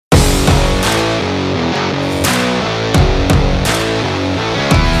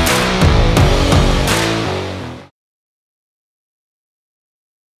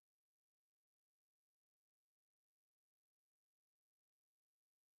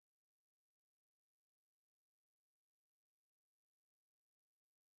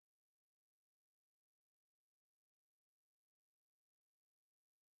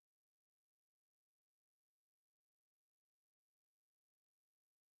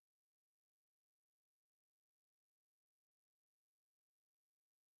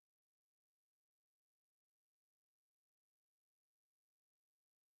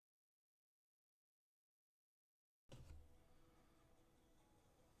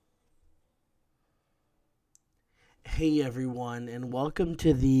Hey everyone, and welcome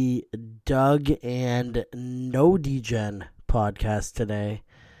to the Doug and No Degen podcast today.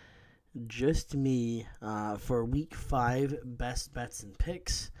 Just me for week 5 best bets and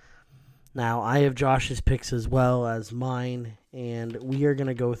picks. Now, I have Josh's picks as well as mine, and we are going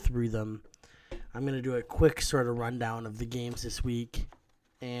to go through them. I'm going to do a quick sort of rundown of the games this week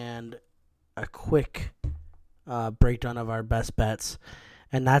and a quick breakdown of our best bets,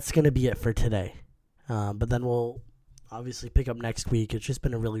 and that's going to be it for today. But then we'll obviously pick up next week. It's just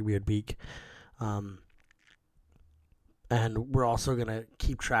been a really weird week. And we're also going to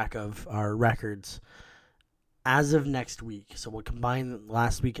keep track of our records as of next week. So we'll combine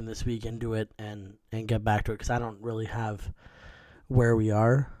last week and this week and do it and get back to it because I don't really have where we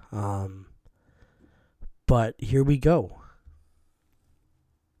are. But here we go.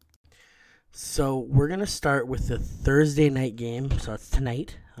 So we're going to start with the Thursday night game. So it's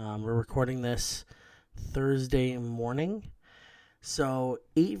tonight. We're recording this Thursday morning. So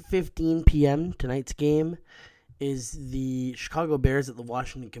 8:15 p.m. tonight's game is the Chicago Bears at the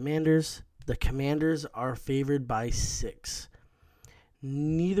Washington Commanders. The Commanders are favored by 6.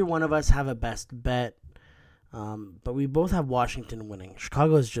 Neither one of us have a best bet, but we both have Washington winning.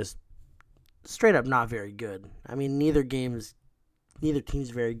 Chicago is just straight up not very good. I mean, neither team's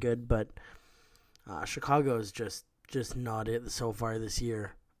very good, but Chicago is just not it so far this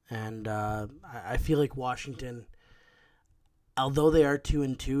year. And I feel like Washington, although they are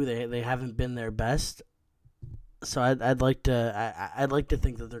 2-2, they haven't been their best. So I'd like to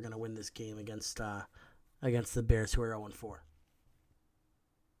think that they're going to win this game against the Bears, who are 0-4.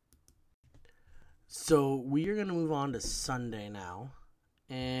 So we are going to move on to Sunday now,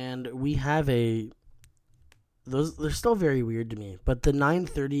 and we have they're still very weird to me, but the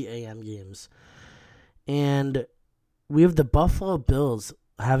 9:30 a.m. games, and we have the Buffalo Bills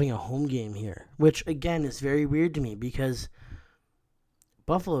having a home game here, which again is very weird to me because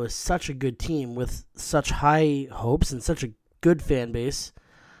Buffalo is such a good team with such high hopes and such a good fan base.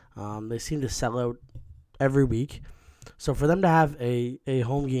 They seem to sell out every week. So for them to have a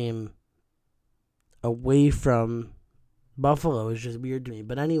home game away from Buffalo is just weird to me.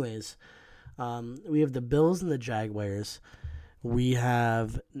 But anyways, we have the Bills and the Jaguars. We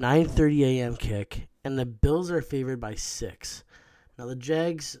have 9:30 a.m. kick, and the Bills are favored by 6. Now the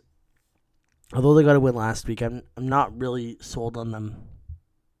Jags, although they got a win last week, I'm not really sold on them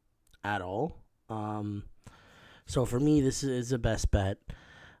at all. So for me, this is the best bet.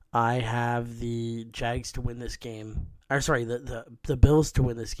 I have the Jags to win this game. Or sorry, the Bills to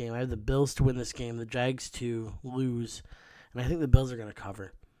win this game. I have the Bills to win this game, the Jags to lose, and I think the Bills are going to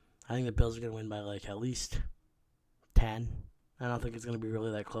cover. I think the Bills are going to win by like at least 10. I don't think it's going to be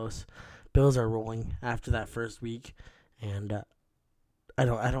really that close. Bills are rolling after that first week, and I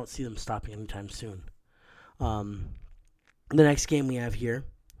don't see them stopping anytime soon. The next game we have here,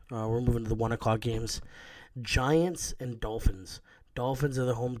 we're moving to the 1 o'clock games. Giants and Dolphins. Dolphins are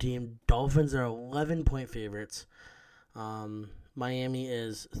the home team. Dolphins are 11-point favorites. Miami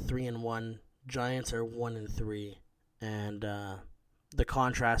is 3-1. Giants are 1-3. And the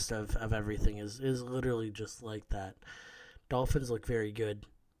contrast of everything is literally just like that. Dolphins look very good.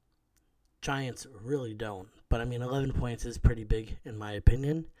 Giants really don't. But, 11 points is pretty big in my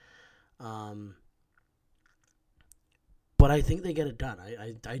opinion. But I think they get it done.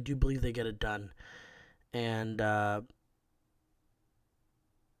 I do believe they get it done. And the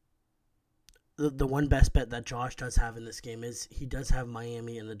one best bet that Josh does have in this game is he does have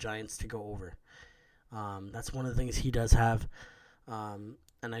Miami and the Giants to go over. That's one of the things he does have. And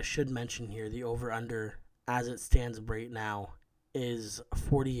I should mention here, the over-under, as it stands right now, is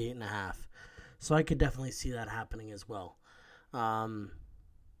 48.5. So I could definitely see that happening as well.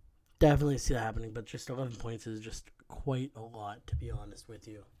 Definitely see that happening, but just 11 points is just quite a lot, to be honest with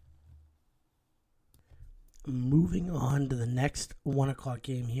you. Moving on to the next 1 o'clock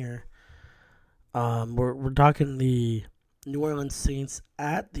game here. We're talking the New Orleans Saints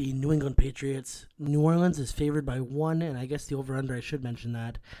at the New England Patriots. New Orleans is favored by 1, and I guess the over-under, I should mention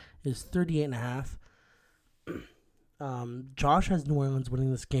that, is 38.5. Josh has New Orleans winning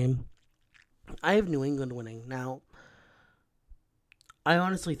this game. I have New England winning. Now, I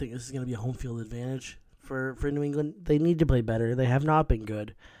honestly think this is going to be a home field advantage for New England. They need to play better. They have not been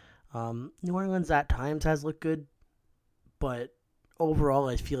good. New Orleans at times has looked good, but overall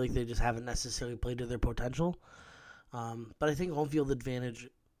I feel like they just haven't necessarily played to their potential. But I think home field advantage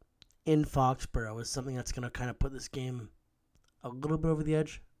in Foxborough is something that's going to kind of put this game a little bit over the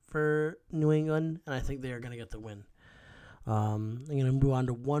edge for New England, and I think they are going to get the win. I'm going to move on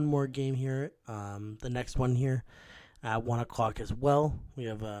to one more game here. The next one here at 1 o'clock as well. We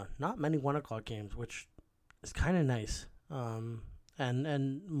have not many 1 o'clock games, which is kind of nice.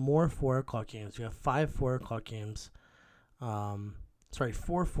 And more 4 o'clock games. We have 5 4 o'clock games. Sorry,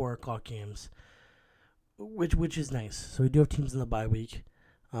 4 4 o'clock games, which is nice. So we do have teams in the bye week.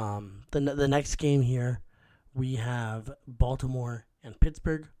 The next game here, we have Baltimore and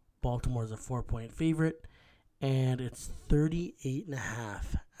Pittsburgh. Baltimore is a 4-point favorite, and it's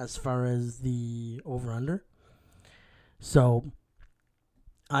 38.5 as far as the over/under. So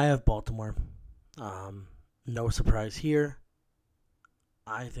I have Baltimore. No surprise here.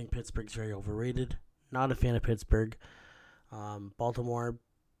 I think Pittsburgh's very overrated. Not a fan of Pittsburgh. Baltimore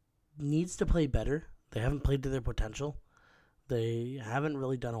needs to play better. They haven't played to their potential. They haven't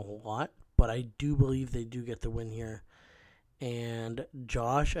really done a whole lot, but I do believe they do get the win here. And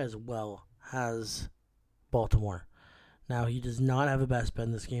Josh as well has Baltimore. Now, he does not have a best bet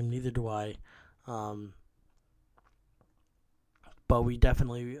in this game. Neither do I. But we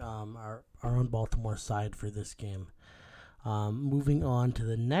definitely are on Baltimore's side for this game. Moving on to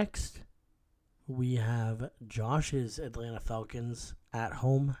the next, we have Josh's Atlanta Falcons at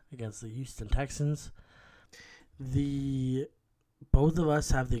home against the Houston Texans. Both of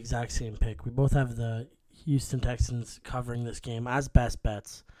us have the exact same pick. We both have the Houston Texans covering this game as best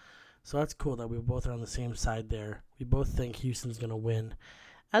bets. So that's cool that we both are on the same side there. We both think Houston's going to win,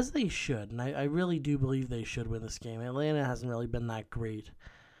 as they should. And I really do believe they should win this game. Atlanta hasn't really been that great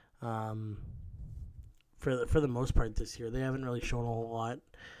for the most part this year. They haven't really shown a whole lot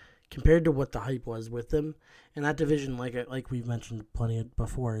compared to what the hype was with them. And that division, like we've mentioned plenty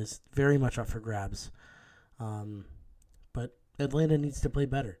before, is very much up for grabs. But Atlanta needs to play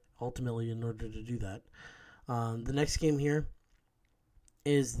better, ultimately, in order to do that. The next game here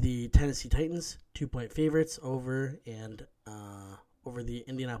is the Tennessee Titans, 2-point favorites over the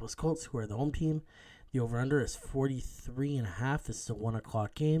Indianapolis Colts, who are the home team. The over-under is 43.5. This is a 1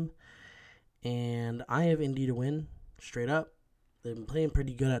 o'clock game. And I have Indy to win, straight up. They've been playing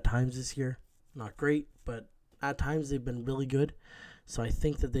pretty good at times this year. Not great, but at times they've been really good. So I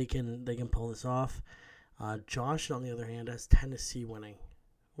think that they can pull this off. Josh, on the other hand, has Tennessee winning,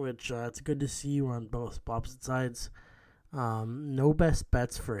 which it's good to see. We're on both opposite sides. No best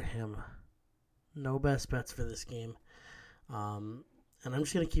bets for him. No best bets for this game. And I'm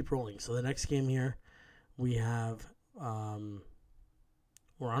just going to keep rolling. So the next game here, we have,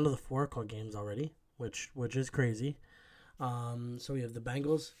 we're on to the 4 o'clock games already, which is crazy. So we have the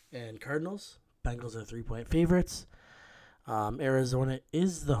Bengals and Cardinals. Bengals are 3-point favorites. Arizona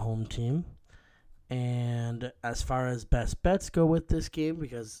is the home team. And as far as best bets go with this game,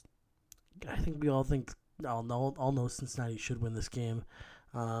 because I think we all know Cincinnati should win this game.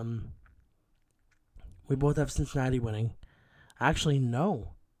 We both have Cincinnati winning. Actually,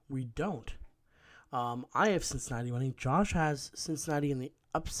 no, we don't. I have Cincinnati winning. Josh has Cincinnati in the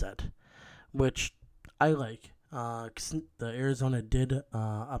upset, which I like. The Arizona did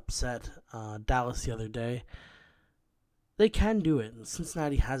upset Dallas the other day. They can do it, and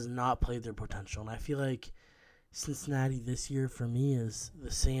Cincinnati has not played their potential. And I feel like Cincinnati this year for me is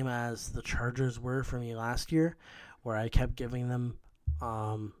the same as the Chargers were for me last year, where I kept giving them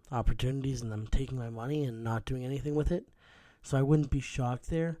opportunities and them taking my money and not doing anything with it. So I wouldn't be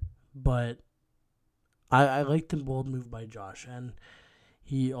shocked there, but I like the bold move by Josh, and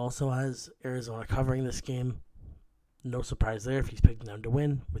he also has Arizona covering this game. No surprise there if he's picking them to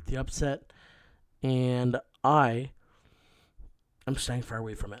win with the upset. And I'm staying far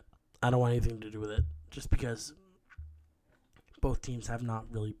away from it. I don't want anything to do with it, just because both teams have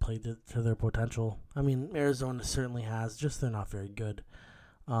not really played to their potential. I mean, Arizona certainly has, just they're not very good.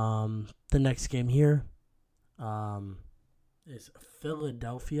 The next game here is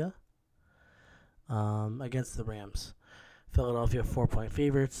Philadelphia against the Rams. Philadelphia 4-point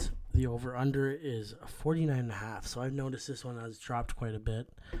favorites. The over-under is 49.5. So I've noticed this one has dropped quite a bit.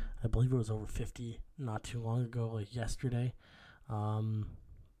 I believe it was over 50 not too long ago, like yesterday. I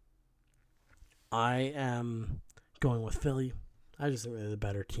am going with Philly. I just think they're the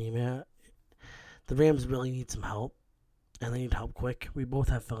better team. Yeah. The Rams really need some help, and they need help quick. We both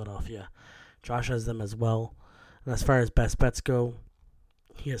have Philadelphia. Josh has them as well. And as far as best bets go,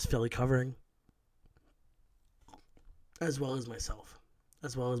 he has Philly covering, as well as myself.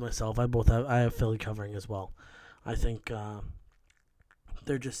 I have Philly covering as well. I think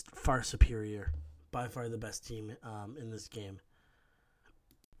they're just far superior. By far the best team in this game.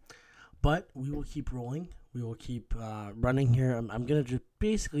 But we will keep rolling. We will keep running here. I'm going to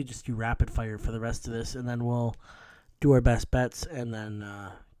basically do rapid fire for the rest of this, and then we'll do our best bets, and then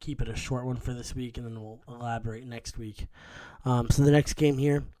keep it a short one for this week, and then we'll elaborate next week. So the next game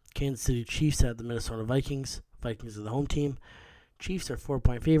here, Kansas City Chiefs at the Minnesota Vikings. Vikings are the home team. Chiefs are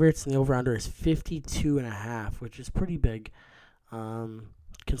 4-point favorites, and the over-under is 52.5, which is pretty big,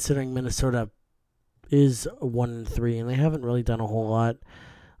 considering Minnesota is 1-3, and they haven't really done a whole lot.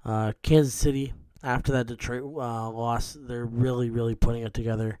 Kansas City, after that Detroit loss, they're really, really putting it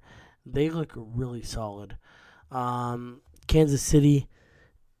together. They look really solid. Kansas City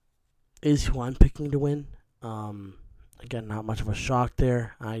is who I'm picking to win. Again, not much of a shock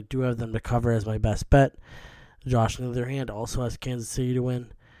there. I do have them to cover as my best bet. Josh, on the other hand, also has Kansas City to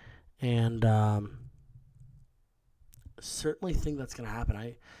win. And certainly think that's going to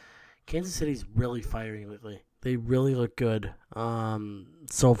happen. Kansas City's really firing lately. They really look good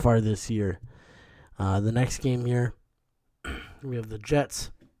so far this year. The next game here, we have the Jets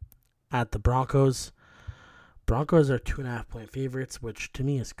at the Broncos. Broncos are 2.5-point favorites, which to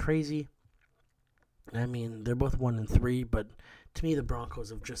me is crazy. I mean, they're both 1-3, but to me, the Broncos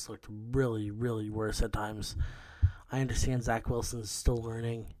have just looked really, really worse at times. I understand Zach Wilson's still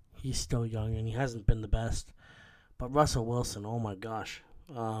learning. He's still young, and he hasn't been the best. But Russell Wilson, oh my gosh.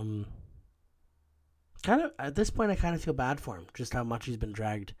 Kind of at this point, I kind of feel bad for him, just how much he's been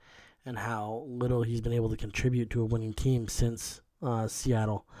dragged and how little he's been able to contribute to a winning team since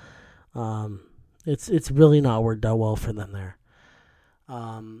Seattle. It's really not worked out well for them there.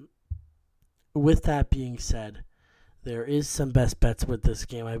 With that being said, there is some best bets with this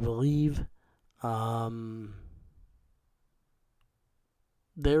game, I believe.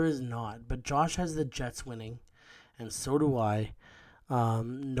 There is not, but Josh has the Jets winning, and so do I.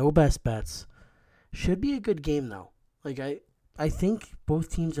 No best bets. Should be a good game, though. I think both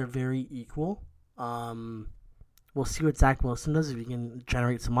teams are very equal. We'll see what Zach Wilson does if he can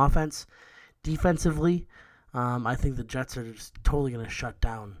generate some offense. Defensively, I think the Jets are just totally going to shut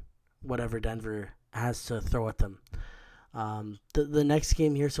down whatever Denver has to throw at them. The next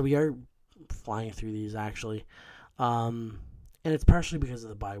game here, so we are flying through these actually, and it's partially because of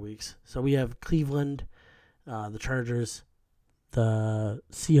the bye weeks. So we have Cleveland, the Chargers, the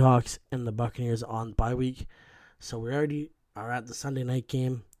Seahawks, and the Buccaneers on bye week. So we already are at the Sunday night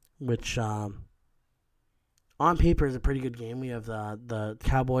game, which on paper is a pretty good game. We have the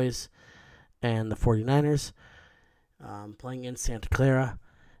Cowboys and the 49ers playing in Santa Clara.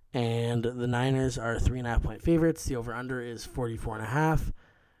 And the Niners are 3.5-point favorites. The over-under is 44.5.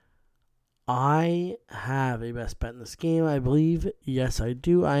 I have a best bet in this game, I believe. Yes, I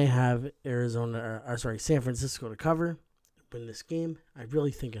do. I have San Francisco to cover, win this game. I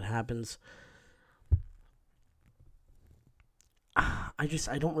really think it happens. I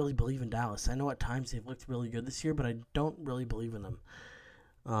don't really believe in Dallas. I know at times they've looked really good this year, but I don't really believe in them.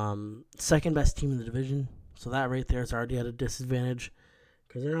 Second best team in the division, so that right there is already at a disadvantage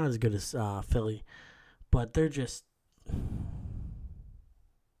because they're not as good as Philly, but they're just.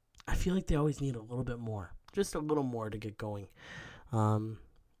 I feel like they always need a little bit more, just a little more to get going, and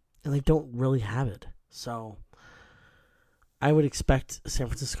they don't really have it. So I would expect San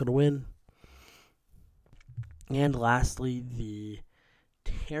Francisco to win. And lastly, the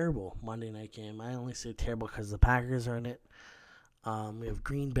terrible Monday night game. I only say terrible because the Packers are in it. We have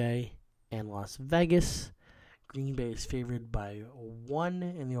Green Bay and Las Vegas. Green Bay is favored by 1,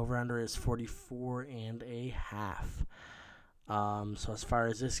 and the over-under is 44.5. So as far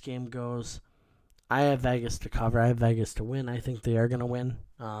as this game goes, I have Vegas to cover. I have Vegas to win. I think they are going to win.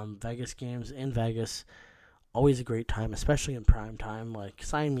 Vegas games in Vegas, always a great time, especially in prime time. Like,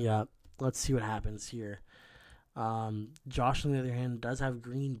 sign me up. Let's see what happens here. Josh, on the other hand, does have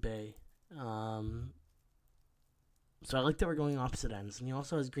Green Bay. So I like that we're going opposite ends. And he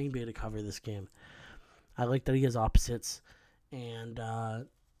also has Green Bay to cover this game. I like that he has opposites. And,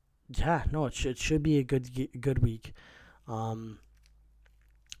 it should be a good week.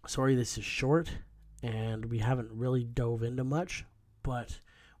 Sorry this is short, and we haven't really dove into much, but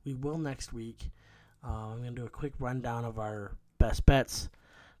we will next week. I'm going to do a quick rundown of our best bets.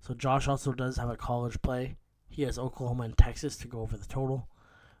 So Josh also does have a college play. He has Oklahoma and Texas to go over the total,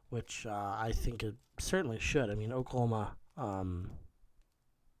 which I think it certainly should. I mean, Oklahoma,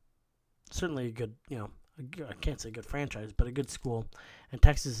 certainly a good, I can't say good franchise, but a good school. And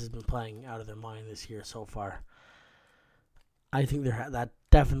Texas has been playing out of their mind this year so far. I think that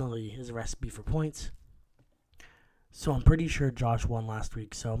definitely is a recipe for points. So I'm pretty sure Josh won last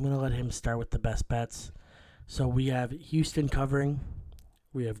week, so I'm going to let him start with the best bets. So we have Houston covering.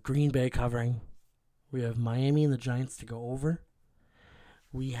 We have Green Bay covering. We have Miami and the Giants to go over.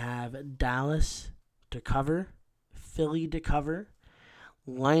 We have Dallas to cover. Philly to cover.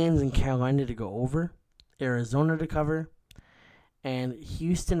 Lions and Carolina to go over. Arizona to cover. And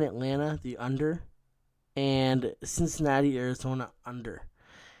Houston, Atlanta, the under. And Cincinnati, Arizona, under.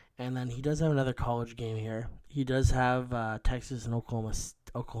 And then he does have another college game here. He does have Texas and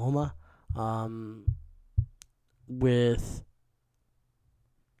Oklahoma, with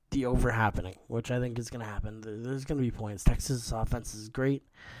the over happening, which I think is going to happen. There's going to be points. Texas' offense is great.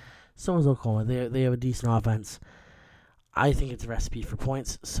 So is Oklahoma. They have a decent offense. I think it's a recipe for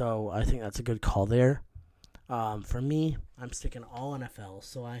points, so I think that's a good call there. For me, I'm sticking all NFL.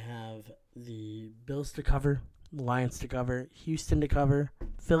 So I have the Bills to cover, Lions to cover, Houston to cover,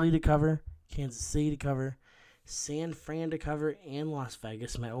 Philly to cover, Kansas City to cover, San Fran to cover, and Las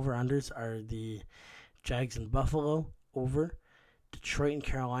Vegas. My over-unders are the Jags and Buffalo over, Detroit and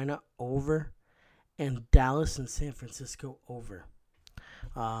Carolina over, and Dallas and San Francisco over.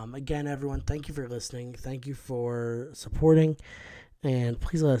 Again, everyone, thank you for listening. Thank you for supporting. And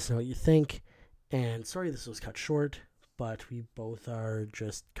please let us know what you think. And sorry this was cut short, but we both are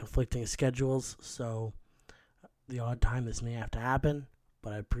just conflicting schedules. So the odd time this may have to happen.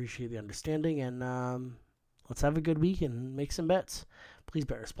 But I appreciate the understanding. And let's have a good week and make some bets. Please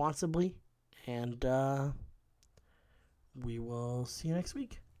bet responsibly. And we will see you next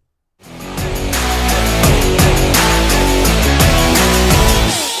week.